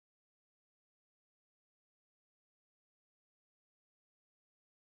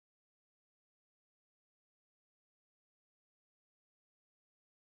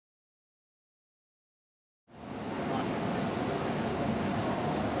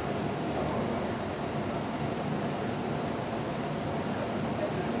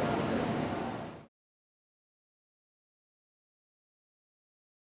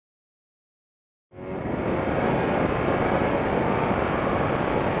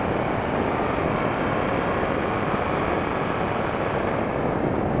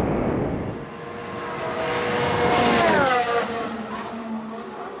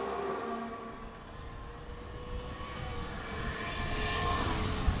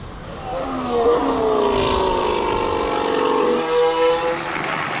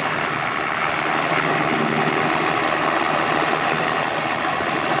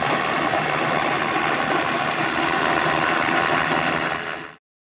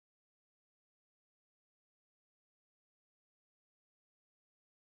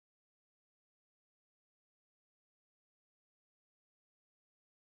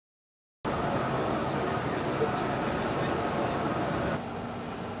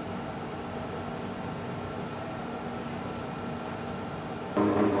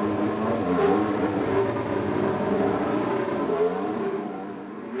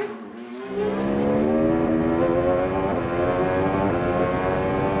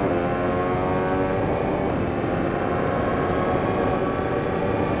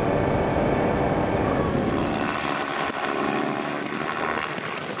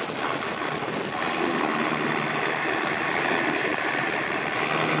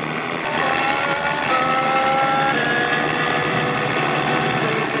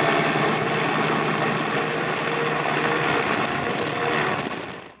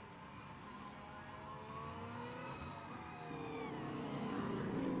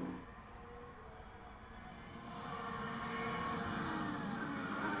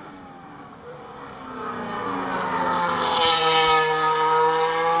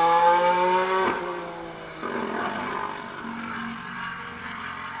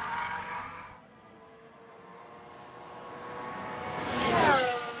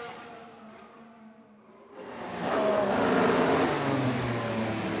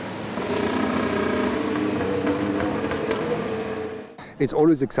it's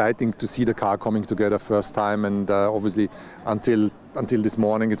always exciting to see the car coming together first time, and obviously until this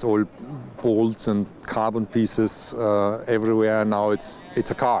morning it's all bolts and carbon pieces everywhere. Now it's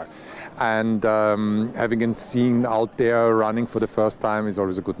a car, and having it seen out there running for the first time is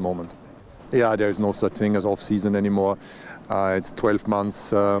always a good moment. Yeah, there is no such thing as off-season anymore. It's 12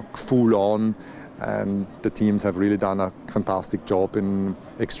 months full on, and the teams have really done a fantastic job in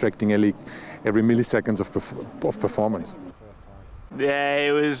extracting every milliseconds of performance. Yeah,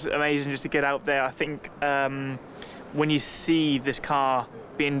 it was amazing just to get out there. I think when you see this car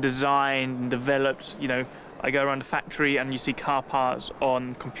being designed and developed, you know, I go around the factory and you see car parts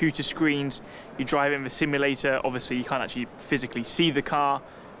on computer screens. You drive it in the simulator, obviously you can't actually physically see the car.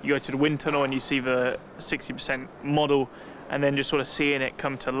 You go to the wind tunnel and you see the 60% model, and then just sort of seeing it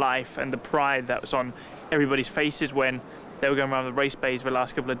come to life, and the pride that was on everybody's faces when they were going around the race bays the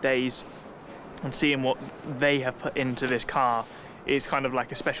last couple of days and seeing what they have put into this car is kind of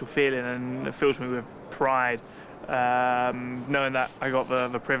like a special feeling, and it fills me with pride knowing that I got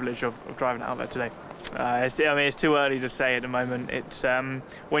the privilege of driving it out there today. I mean, it's too early to say at the moment. It's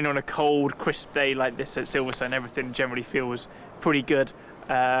when on a cold, crisp day like this at Silverstone, everything generally feels pretty good.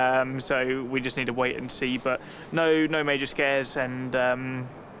 So we just need to wait and see, but no major scares, and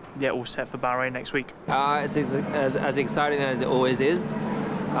yeah, all set for Bahrain next week. It's as exciting as it always is.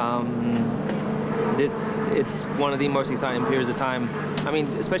 It's one of the most exciting periods of time. I mean,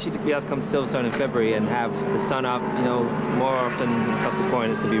 especially to be able to come to Silverstone in February and have the sun up. You know, more often toss a coin,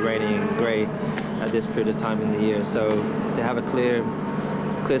 it's going to be raining and grey at this period of time in the year. So to have a clear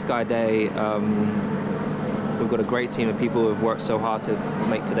sky day. We've got a great team of people who have worked so hard to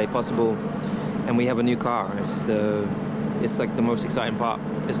make today possible, and we have a new car. It's like the most exciting part.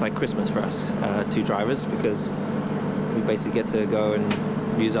 It's like Christmas for us, two drivers, because we basically get to go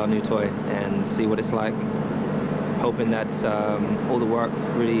and use our new toy and see what it's like, hoping that all the work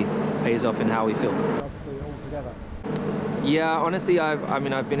really pays off in how we feel. Yeah, honestly,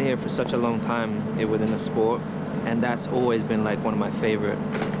 I've been here for such a long time within the sport, and that's always been like one of my favorite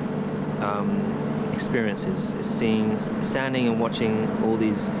experiences, is standing and watching all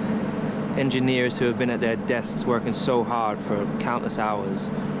these engineers who have been at their desks working so hard for countless hours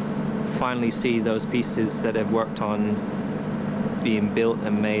finally see those pieces that they've worked on being built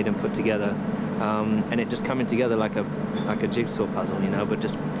and made and put together, and it just coming together like a jigsaw puzzle, you know, but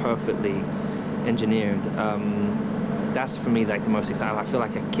just perfectly engineered. That's for me like the most exciting. I feel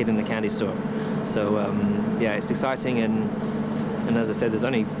like a kid in the candy store. So yeah, it's exciting, and as I said, there's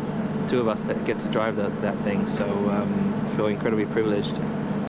only two of us that get to drive that thing, so I feel incredibly privileged.